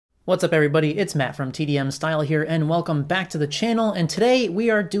What's up everybody, it's Matt from TDM Style here and welcome back to the channel, and today we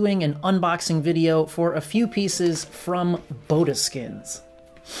are doing an unboxing video for a few pieces from BODA Skins.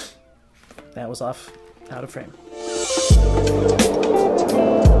 That was out of frame.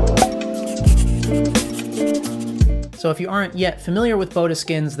 So if you aren't yet familiar with BODA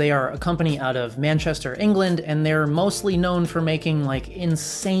Skins, they are a company out of Manchester, England, and they're mostly known for making like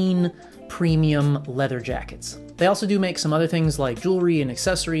insane premium leather jackets. They also do make some other things like jewelry and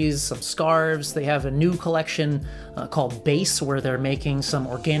accessories, some scarves. They have a new collection called Base, where they're making some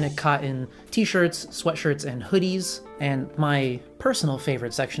organic cotton t-shirts, sweatshirts, and hoodies. And my personal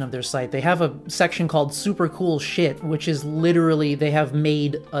favorite section of their site, they have a section called Super Cool Shit, which is literally, they have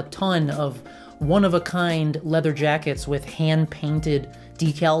made a ton of one-of-a-kind leather jackets with hand-painted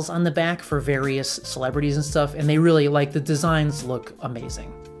decals on the back for various celebrities and stuff, and they really, like, the designs look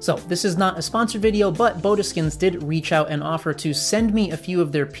amazing. So this is not a sponsored video, but BODA Skins did reach out and offer to send me a few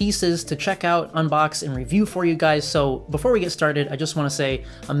of their pieces to check out, unbox, and review for you guys. So before we get started, I just want to say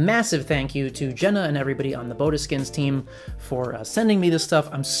a massive thank you to Jenna and everybody on the BODA Skins team for sending me this stuff.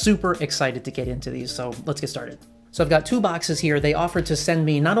 I'm super excited to get into these, so let's get started. So I've got two boxes here. They offered to send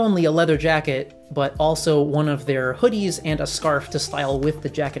me not only a leather jacket, but also one of their hoodies and a scarf to style with the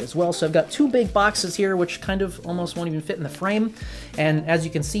jacket as well. So I've got two big boxes here, which kind of almost won't even fit in the frame. And as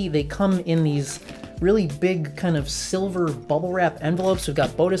you can see, they come in these really big kind of silver bubble wrap envelopes. We've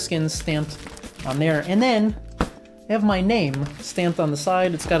got BODA Skins stamped on there. And then I have my name stamped on the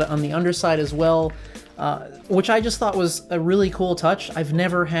side. It's got it on the underside as well, which I just thought was a really cool touch. I've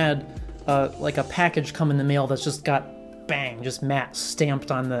never had like a package come in the mail that's just got, bang, just matte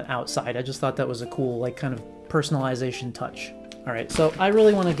stamped on the outside. I just thought that was a cool, like, kind of personalization touch. All right, so I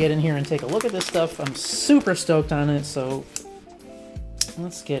really want to get in here and take a look at this stuff. I'm super stoked on it, so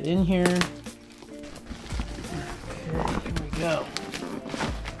let's get in here. Okay, here we go.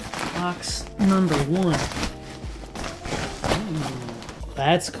 Box number one. Ooh,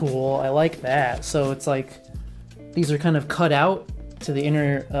 that's cool. I like that. So it's like, these are kind of cut out to the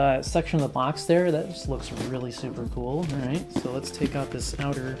inner section of the box there. That just looks really super cool. All right, so let's take out this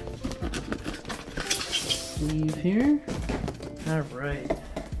outer sleeve here. All right.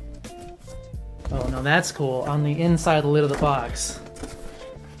 Oh no, that's cool. On the inside of the lid of the box,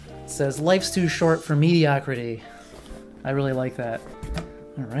 it says, "Life's too short for mediocrity." I really like that.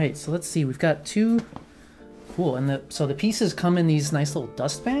 All right, so let's see. We've got two. Cool, and so the pieces come in these nice little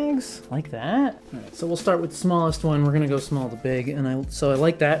dust bags, like that. All right, so we'll start with the smallest one. We're gonna go small to big, and so I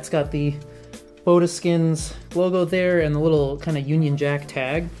like that. It's got the BODA Skins logo there and the little kind of Union Jack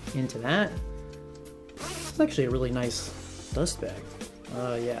tag into that. It's actually a really nice dust bag.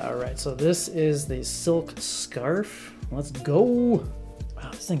 Yeah, all right, so this is the silk scarf. Let's go.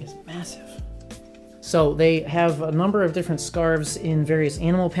 Wow, this thing is massive. So they have a number of different scarves in various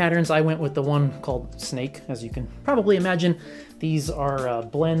animal patterns. I went with the one called Snake, as you can probably imagine. These are a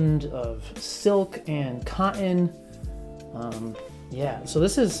blend of silk and cotton. Yeah, so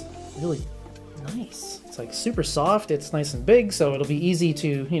this is really nice. It's like super soft, it's nice and big, so it'll be easy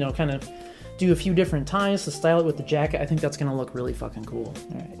to, you know, kind of do a few different ties to style it with the jacket. I think that's gonna look really fucking cool.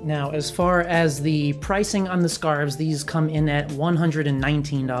 All right, now as far as the pricing on the scarves, these come in at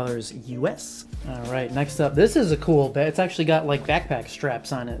 $119 US. All right, next up, this is a cool bag. It's actually got like backpack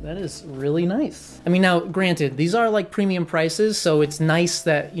straps on it. That is really nice. I mean, now granted, these are like premium prices, so it's nice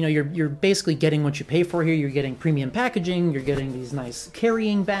that, you know, you're basically getting what you pay for here. You're getting premium packaging, you're getting these nice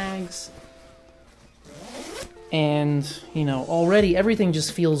carrying bags. And, you know, already everything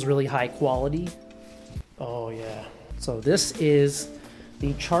just feels really high quality. Oh yeah. So this is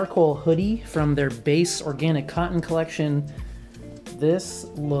the charcoal hoodie from their Base organic cotton collection. This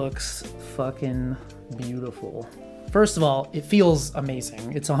looks fucking beautiful. First of all, it feels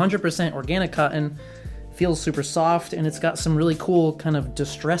amazing. It's 100% organic cotton, feels super soft, and it's got some really cool kind of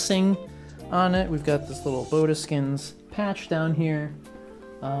distressing on it. We've got this little BODA Skins patch down here.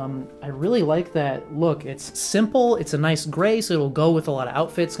 I really like that look. It's simple, it's a nice gray, so it'll go with a lot of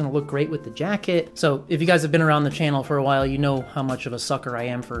outfits. It's gonna look great with the jacket. So if you guys have been around the channel for a while, you know how much of a sucker I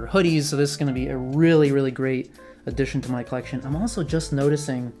am for hoodies, so this is gonna be a really, really great addition to my collection. I'm also just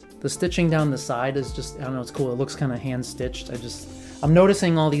noticing the stitching down the side is just, I don't know, it's cool. It looks kind of hand stitched. I'm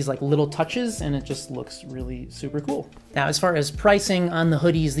noticing all these like little touches, and it just looks really super cool. Now, as far as pricing on the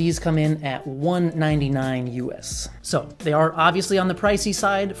hoodies, these come in at $199 US. So they are obviously on the pricey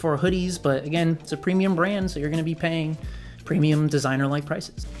side for hoodies, but again, it's a premium brand, so you're gonna be paying premium designer-like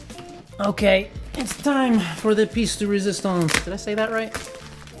prices. Okay, it's time for the piece de resistance. Did I say that right?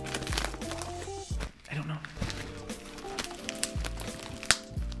 I don't know.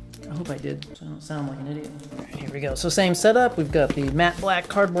 I hope I did, so I don't sound like an idiot. All right, here we go. So same setup. We've got the matte black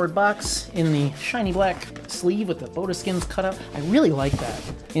cardboard box in the shiny black sleeve with the BODA Skins cutout. I really like that.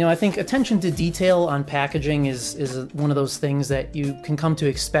 You know, I think attention to detail on packaging is one of those things that you can come to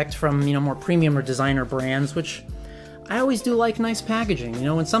expect from, you know, more premium or designer brands, which I always do like nice packaging. You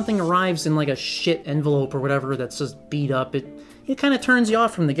know, when something arrives in like a shit envelope or whatever that's just beat up, it kind of turns you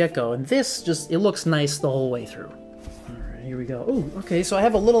off from the get-go. And this just, it looks nice the whole way through. All right, here we go. Oh, okay, so I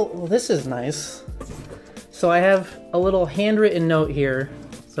have a little, well, this is nice. So I have a little handwritten note here.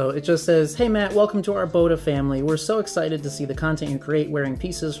 So it just says, "Hey Matt, welcome to our BODA family. We're so excited to see the content you create wearing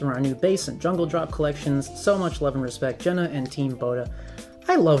pieces from our new base and jungle drop collections. So much love and respect, Jenna and Team BODA."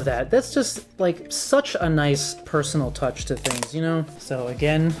 I love that. That's just like such a nice personal touch to things, you know? So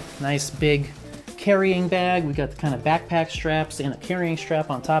again, nice big carrying bag. We got the kind of backpack straps and a carrying strap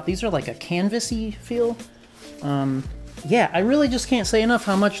on top. These are like a canvasy feel. Yeah, I really just can't say enough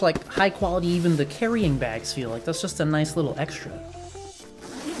how much like high quality even the carrying bags feel. Like that's just a nice little extra.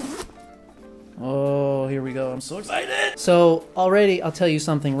 Oh, here we go. I'm so excited. So already, I'll tell you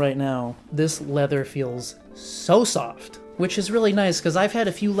something right now. This leather feels so soft, which is really nice because I've had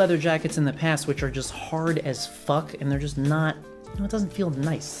a few leather jackets in the past which are just hard as fuck and they're just not, you know, it doesn't feel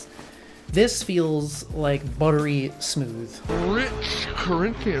nice. This feels like buttery smooth. Rich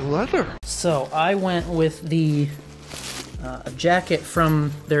Corinthian leather. So I went with the jacket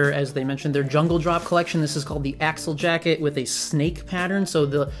from their, as they mentioned, their jungle drop collection. This is called the Axle jacket with a snake pattern. So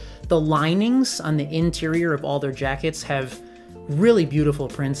the linings on the interior of all their jackets have really beautiful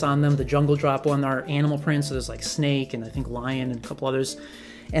prints on them. The jungle drop one are animal prints, so there's like snake and I think lion and a couple others.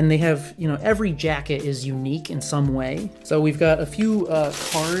 And they have, you know, every jacket is unique in some way. So we've got a few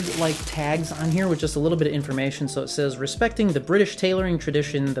card-like tags on here with just a little bit of information. So it says, "Respecting the British tailoring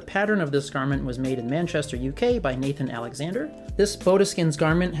tradition, the pattern of this garment was made in Manchester, UK by Nathan Alexander. This BODA Skins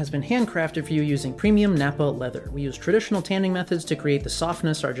garment has been handcrafted for you using premium Napa leather. We use traditional tanning methods to create the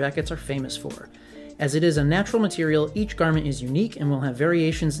softness our jackets are famous for. As it is a natural material, each garment is unique and will have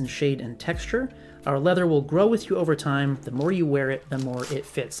variations in shade and texture. Our leather will grow with you over time. The more you wear it, the more it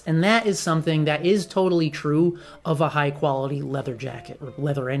fits." And that is something that is totally true of a high quality leather jacket, or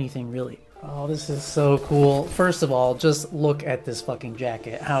leather anything really. Oh, this is so cool. First of all, just look at this fucking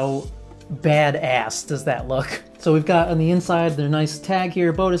jacket. How badass does that look? So we've got on the inside their nice tag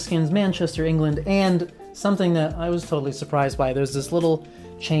here, BODA Skins, Manchester, England, and something that I was totally surprised by. There's this little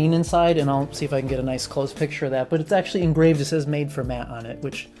chain inside, and I'll see if I can get a nice close picture of that, but it's actually engraved. It says "Made for Matt" on it,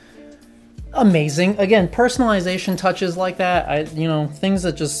 which amazing. Again, personalization touches like that, you know, things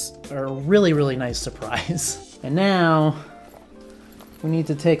that just are a really, really nice surprise. And now we need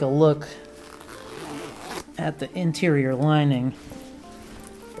to take a look at the interior lining.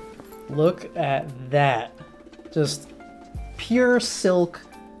 Look at that. Just pure silk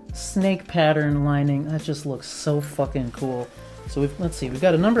snake pattern lining. That just looks so fucking cool. So let's see, we've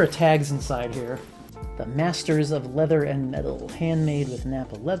got a number of tags inside here. The Masters of Leather and Metal, handmade with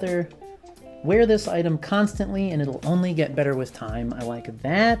Napa leather. Wear this item constantly and it'll only get better with time. I like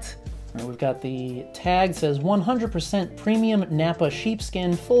that. All right, we've got the tag, says 100% premium Napa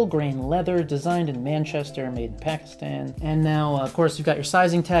sheepskin, full grain leather, designed in Manchester, made in Pakistan. And now, of course, you've got your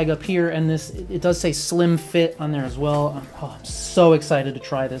sizing tag up here, and this, it does say slim fit on there as well. Oh, I'm so excited to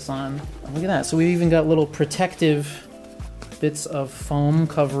try this on. Oh, look at that. So we've even got little protective bits of foam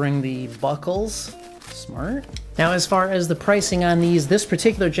covering the buckles. Smart. Now, as far as the pricing on these, this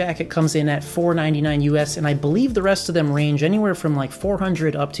particular jacket comes in at $4.99 US, and I believe the rest of them range anywhere from like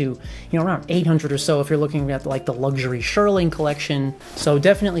 $400 up to, you know, around $800 or so if you're looking at like the luxury shearling collection. So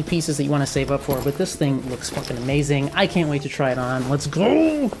definitely pieces that you want to save up for, but this thing looks fucking amazing. I can't wait to try it on. Let's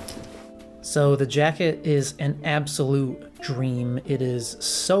go! So the jacket is an absolute dream. It is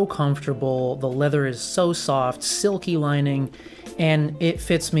so comfortable. The leather is so soft, silky lining, and it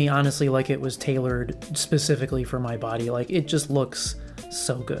fits me honestly like it was tailored specifically for my body. Like, it just looks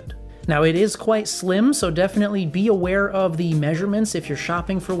so good. Now, it is quite slim, so definitely be aware of the measurements if you're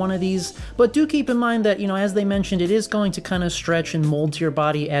shopping for one of these, but do keep in mind that, you know, as they mentioned, it is going to kind of stretch and mold to your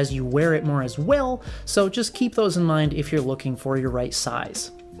body as you wear it more as well, so just keep those in mind if you're looking for your right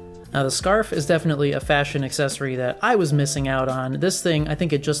size. Now, the scarf is definitely a fashion accessory that I was missing out on. This thing, I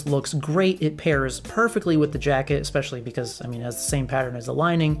think it just looks great. It pairs perfectly with the jacket, especially because, I mean, it has the same pattern as the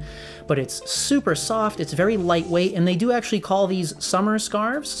lining, but it's super soft, it's very lightweight, and they do actually call these summer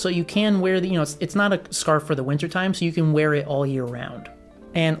scarves, so you can wear the, you know, it's not a scarf for the wintertime, so you can wear it all year round.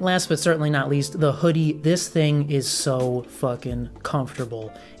 And last but certainly not least, the hoodie. This thing is so fucking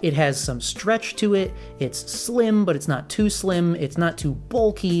comfortable. It has some stretch to it. It's slim, but it's not too slim. It's not too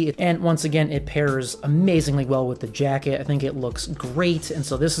bulky. And once again, it pairs amazingly well with the jacket. I think it looks great. And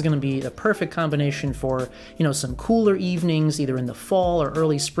so this is going to be the perfect combination for, you know, some cooler evenings, either in the fall or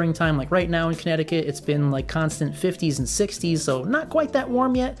early springtime. Like right now in Connecticut, it's been like constant 50s and 60s, so not quite that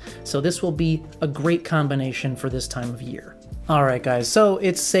warm yet. So this will be a great combination for this time of year. Alright guys, so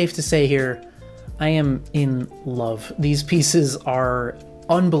it's safe to say here, I am in love. These pieces are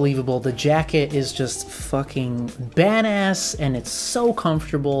unbelievable. The jacket is just fucking badass, and it's so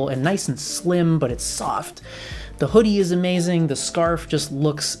comfortable and nice and slim, but it's soft. The hoodie is amazing. The scarf just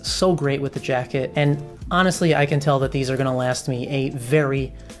looks so great with the jacket, and honestly, I can tell that these are going to last me a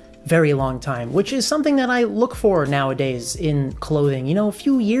very, very long time, which is something that I look for nowadays in clothing. You know, a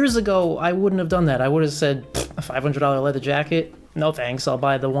few years ago, I wouldn't have done that. I would have said, a $500 leather jacket? No thanks, I'll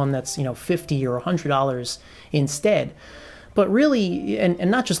buy the one that's, you know, $50 or $100 instead. But really, and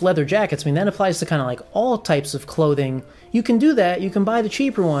not just leather jackets, I mean, that applies to kind of like all types of clothing. You can do that, you can buy the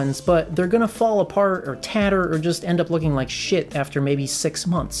cheaper ones, but they're gonna fall apart or tatter or just end up looking like shit after maybe 6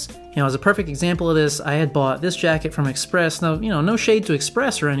 months. You know, as a perfect example of this, I had bought this jacket from Express. Now, you know, no shade to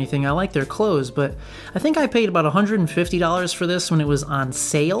Express or anything, I like their clothes, but I think I paid about $150 for this when it was on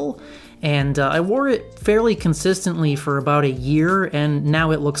sale. And I wore it fairly consistently for about a year, and now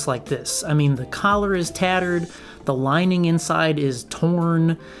it looks like this. I mean, the collar is tattered, the lining inside is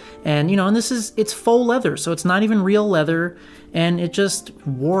torn, and, you know, and it's faux leather, so it's not even real leather, and it just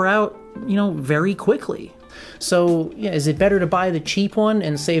wore out, you know, very quickly. So, yeah, is it better to buy the cheap one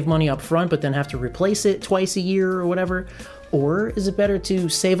and save money up front, but then have to replace it twice a year or whatever? Or is it better to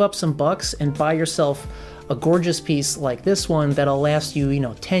save up some bucks and buy yourself a gorgeous piece like this one that'll last you, you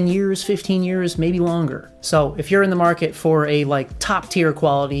know, 10 years, 15 years, maybe longer? So if you're in the market for a like top tier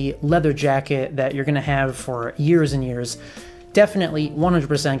quality leather jacket that you're gonna have for years and years, definitely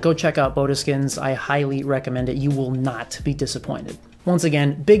 100% go check out BODA Skins. I highly recommend it. You will not be disappointed. Once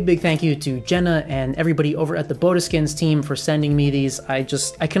again, big thank you to Jenna and everybody over at the BODA Skins team for sending me these. I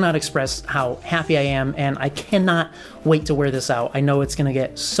cannot express how happy I am, and I cannot wait to wear this out. I know it's gonna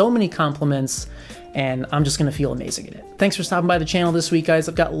get so many compliments, and I'm just gonna feel amazing in it. Thanks for stopping by the channel this week, guys.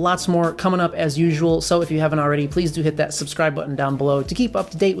 I've got lots more coming up as usual, so if you haven't already, please do hit that subscribe button down below to keep up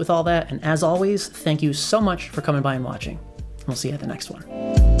to date with all that. And as always, thank you so much for coming by and watching. We'll see you at the next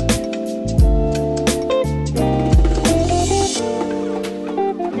one.